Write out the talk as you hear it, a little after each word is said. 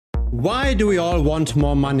Why do we all want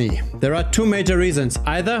more money? There are two major reasons.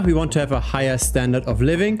 Either we want to have a higher standard of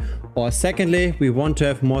living, or secondly, we want to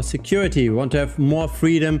have more security. We want to have more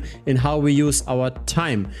freedom in how we use our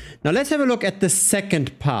time. Now let's have a look at the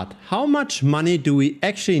second part. How much money do we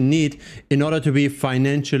actually need in order to be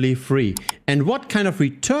financially free? And what kind of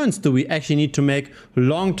returns do we actually need to make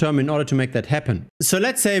long term in order to make that happen? So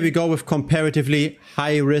let's say we go with comparatively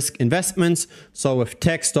high risk investments, so with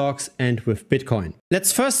tech stocks and with Bitcoin.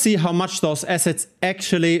 Let's first see how much those assets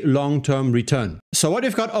actually long-term return. So what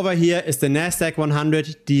we've got over here is the Nasdaq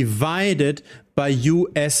 100 divided by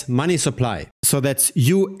US money supply. So that's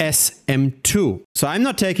USM2. So I'm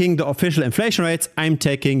not taking the official inflation rates, I'm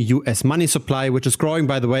taking US money supply, which is growing,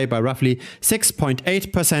 by the way, by roughly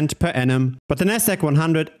 6.8% per annum. But the Nasdaq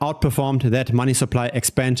 100 outperformed that money supply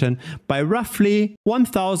expansion by roughly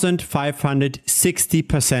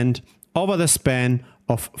 1,560% over the span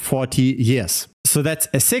of 40 years. So that's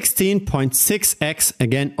a 16.6x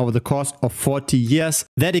again over the course of 40 years.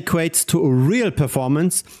 That equates to a real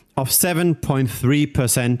performance of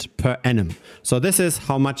 7.3% per annum. So this is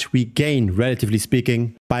how much we gain, relatively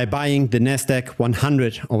speaking, by buying the Nasdaq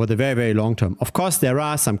 100 over the very, very long term. Of course, there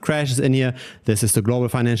are some crashes in here. This is the global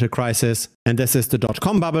financial crisis and this is the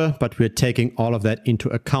dot-com bubble, but we're taking all of that into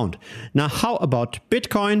account. Now, how about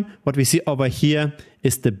Bitcoin? What we see over here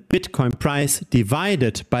is the Bitcoin price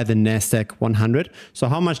divided by the Nasdaq 100. So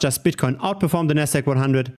how much does Bitcoin outperform the Nasdaq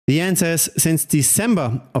 100? The answer is since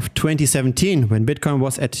December of 2017, when Bitcoin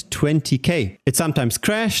was at 20K. It sometimes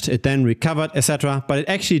crashed, it then recovered, etc. But it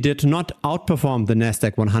actually did not outperform the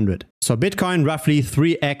Nasdaq 100. So Bitcoin roughly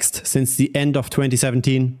 3x'd since the end of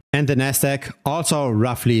 2017 and the Nasdaq also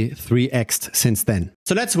roughly 3x'd since then.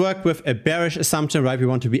 So let's work with a bearish assumption, right? We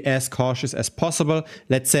want to be as cautious as possible.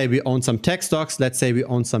 Let's say we own some tech stocks, let's say we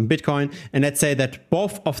own some Bitcoin, and let's say that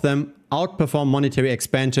both of them outperform monetary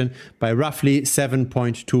expansion by roughly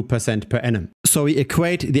 7.2% per annum. So we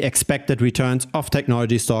equate the expected returns of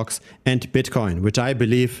technology stocks and Bitcoin, which I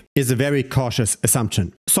believe is a very cautious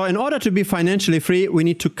assumption. So in order to be financially free, we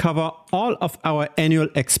need to cover all of our annual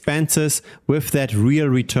expenses with that real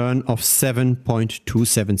return of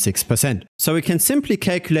 7.276%. So we can simply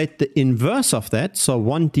calculate the inverse of that. So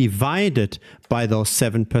 1 divided by those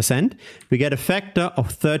 7%, we get a factor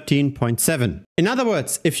of 13.7. In other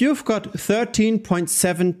words, if you've got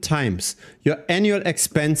 13.7 times your annual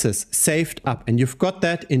expenses saved up, and you've got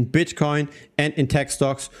that in Bitcoin and in tech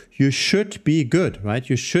stocks, you should be good, right?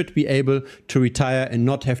 You should be able to retire and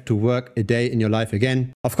not have to work a day in your life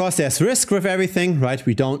again. Of course, there's risk with everything, right?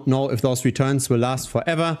 We don't know if those returns will last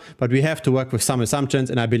forever, but we have to work with some assumptions,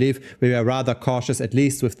 and I believe we are rather cautious, at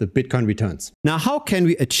least with the Bitcoin returns. Now, how can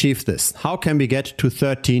we achieve this? How can we get to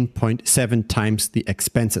 13.7 times the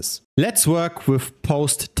expenses? Let's work with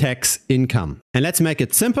post-tax income. And let's make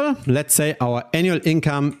it simple. Let's say our annual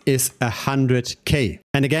income is 100K.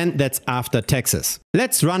 And again, that's after taxes.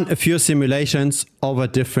 Let's run a few simulations over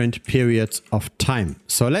different periods of time.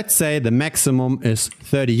 So let's say the maximum is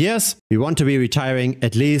 30 years. We want to be retiring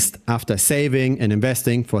at least after saving and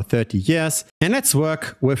investing for 30 years. And let's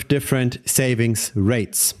work with different savings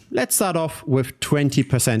rates. Let's start off with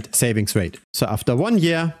 20% savings rate. So after 1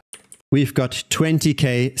 year, we've got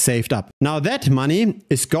 20K saved up. Now that money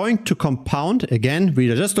is going to compound. Again,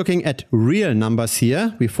 we are just looking at real numbers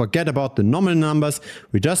here. We forget about the nominal numbers.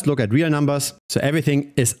 We just look at real numbers. So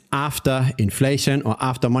everything is after inflation or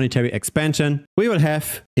after monetary expansion. We will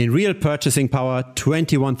have in real purchasing power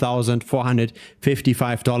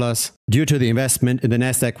 $21,455 due to the investment in the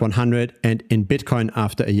Nasdaq 100 and in Bitcoin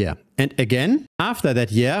after a year. And again, after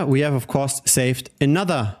that year, we have of course saved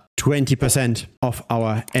another 20% of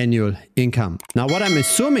our annual income. Now, what I'm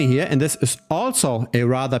assuming here, and this is also a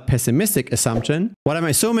rather pessimistic assumption, what I'm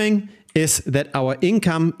assuming is that our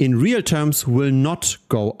income in real terms will not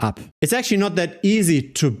go up. It's actually not that easy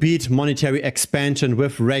to beat monetary expansion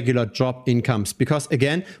with regular job incomes because,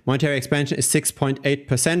 again, monetary expansion is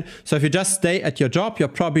 6.8%. So if you just stay at your job, you're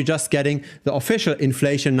probably just getting the official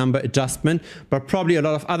inflation number adjustment, but probably a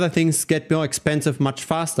lot of other things get more expensive much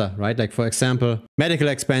faster, right? Like, for example, medical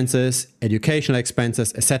expenses, educational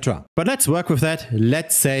expenses, etc. But let's work with that.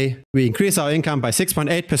 Let's say we increase our income by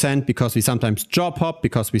 6.8% because we sometimes job hop,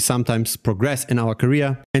 because we sometimes progress in our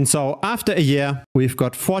career. And so after a year, we've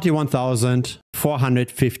got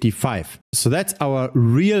 41,455. So that's our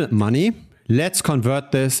real money. Let's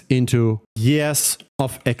convert this into years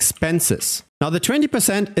of expenses. Now the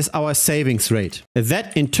 20% is our savings rate.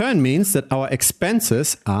 That in turn means that our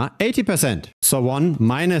expenses are 80%. So 1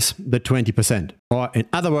 minus the 20%. Or in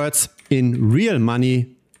other words, in real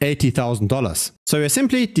money, $80,000. So we're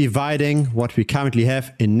simply dividing what we currently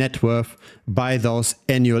have in net worth by those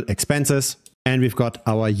annual expenses. And we've got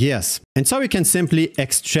our years. And so we can simply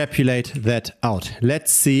extrapolate that out.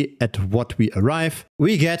 Let's see at what we arrive.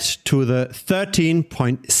 We get to the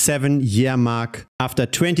 13.7 year mark after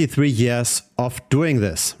 23 years of doing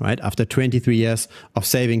this, right? After 23 years of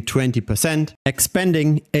saving 20%,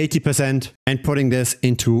 expending 80%, and putting this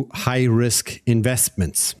into high risk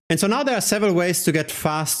investments. And so now there are several ways to get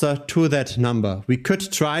faster to that number. We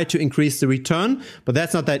could try to increase the return, but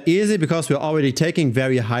that's not that easy because we're already taking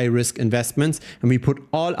very high risk investments and we put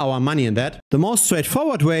all our money in that. The most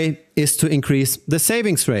straightforward way is to increase the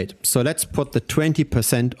savings rate. So let's put the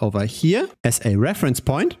 20% over here as a reference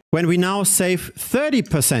point. When we now save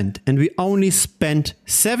 30% and we only spend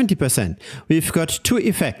 70%, we've got two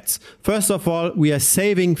effects. First of all, we are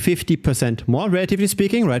saving 50% more, relatively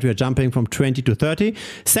speaking, right? We're jumping from 20 to 30.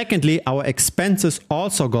 Secondly, our expenses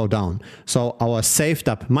also go down. So our saved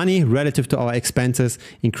up money relative to our expenses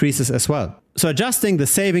increases as well. So adjusting the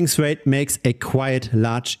savings rate makes a quite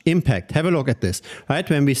large impact. Have a look at this, right?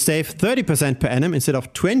 When we save 30% per annum instead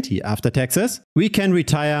of 20 after taxes, we can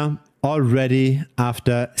retire already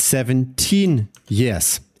after 17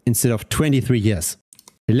 years instead of 23 years.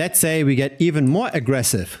 Let's say we get even more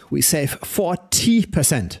aggressive. We save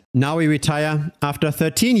 40%. Now we retire after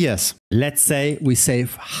 13 years. Let's say we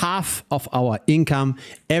save half of our income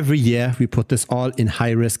every year. We put this all in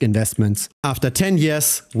high risk investments. After 10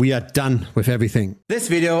 years, we are done with everything. This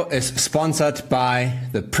video is sponsored by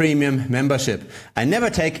the Premium membership. I never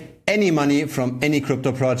take any money from any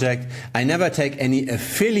crypto project. I never take any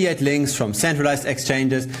affiliate links from centralized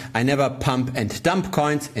exchanges. I never pump and dump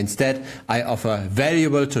coins. Instead, I offer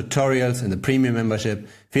valuable tutorials in the Premium membership.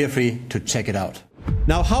 Feel free to check it out.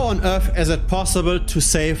 Now, how on earth is it possible to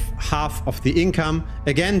save half of the income?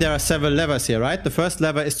 Again, there are several levers here, right? The first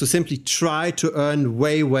lever is to simply try to earn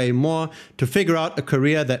way more, to figure out a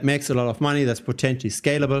career that makes a lot of money, that's potentially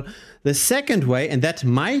scalable. The second way, and that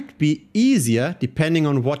might be easier depending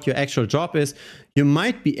on what your actual job is, you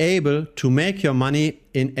might be able to make your money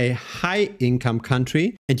in a high income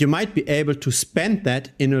country and you might be able to spend that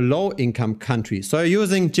in a low income country. So you're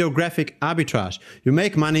using geographic arbitrage. You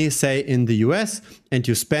make money, say, in the US and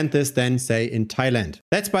you spend this then, say, in Thailand.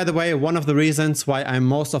 That's, by the way, one of the reasons why I'm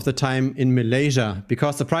most of the time in Malaysia,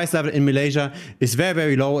 because the price level in Malaysia is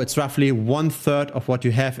very low. It's roughly 1/3 of what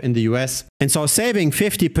you have in the US. And so saving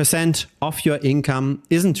 50% of your income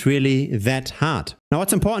isn't really that hard. Now,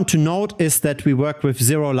 what's important to note is that we work with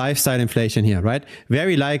zero lifestyle inflation here, right?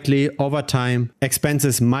 Very likely over time,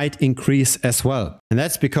 expenses might increase as well. And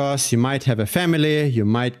that's because you might have a family, you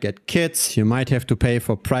might get kids, you might have to pay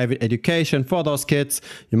for private education for those kids,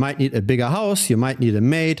 you might need a bigger house, you might need a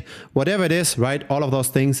maid, whatever it is, right? All of those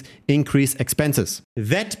things increase expenses.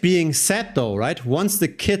 That being said though, right? Once the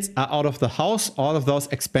kids are out of the house, all of those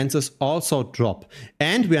expenses also drop.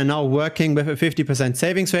 And we are now working with a 50%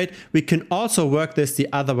 savings rate. We can also work this the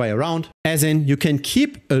other way around, as in you can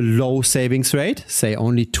keep a low savings rate, say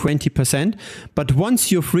only 20%, but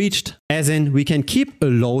once you've reached, as in we can keep a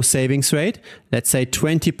low savings rate, let's say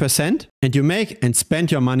 20%, and you make and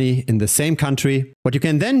spend your money in the same country. What you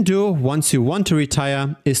can then do once you want to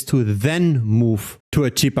retire is to then move to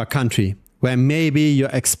a cheaper country, where maybe your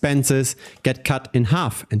expenses get cut in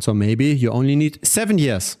half. And so maybe you only need 7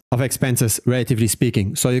 years of expenses, relatively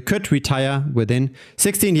speaking. So you could retire within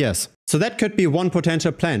 16 years. So that could be one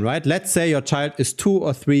potential plan, right? Let's say your child is 2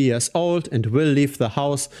 or 3 years old and will leave the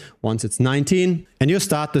house once it's 19. And you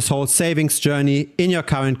start this whole savings journey in your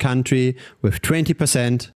current country with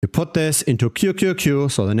 20%. You put this into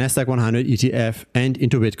QQQ, so the Nasdaq 100 ETF, and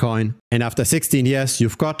into Bitcoin. And after 16 years,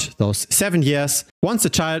 you've got those 7 years. Once the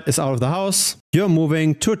child is out of the house, you're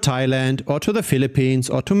moving to Thailand or to the Philippines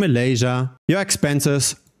or to Malaysia. Your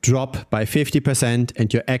expenses drop by 50%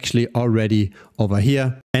 and you're actually already over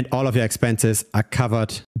here and all of your expenses are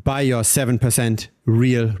covered by your 7%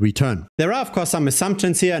 real return. There are of course some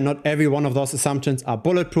assumptions here. Not every one of those assumptions are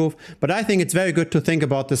bulletproof, but I think it's very good to think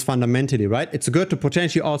about this fundamentally, right? It's good to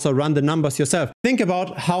potentially also run the numbers yourself. Think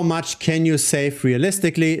about how much can you save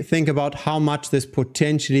realistically. Think about how much this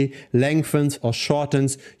potentially lengthens or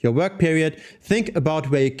shortens your work period. Think about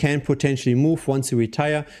where you can potentially move once you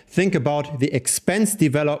retire. Think about the expense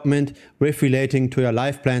development with relating to your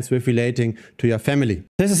life plans, with relating to your family.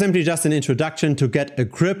 This is simply just an introduction to get a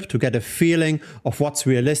grip, to get a feeling of what's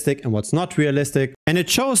realistic and what's not realistic. And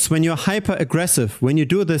it shows when you're hyper aggressive, when you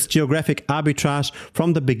do this geographic arbitrage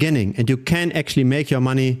from the beginning and you can actually make your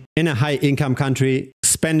money in a high income country,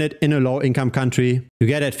 spend it in a low income country, you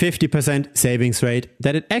get at 50% savings rate,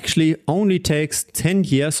 that it actually only takes 10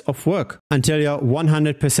 years of work until you're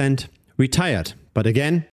 100% retired. But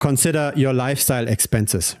again, consider your lifestyle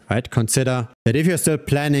expenses, right? Consider that if you're still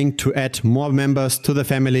planning to add more members to the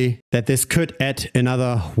family, that this could add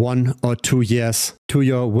another 1 or 2 years to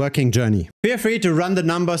your working journey. Feel free to run the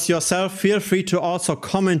numbers yourself. Feel free to also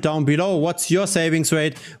comment down below. What's your savings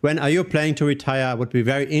rate? When are you planning to retire? I would be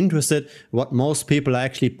very interested what most people are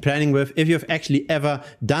actually planning with. If you've actually ever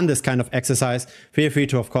done this kind of exercise, feel free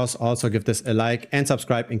to, of course, also give this a like and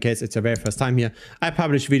subscribe in case it's your very first time here. I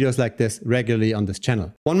publish videos like this regularly on this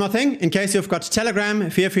channel. One more thing, in case you've got Telegram,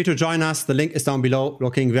 feel free to join us. The link is down below.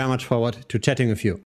 Looking very much forward to chatting with you.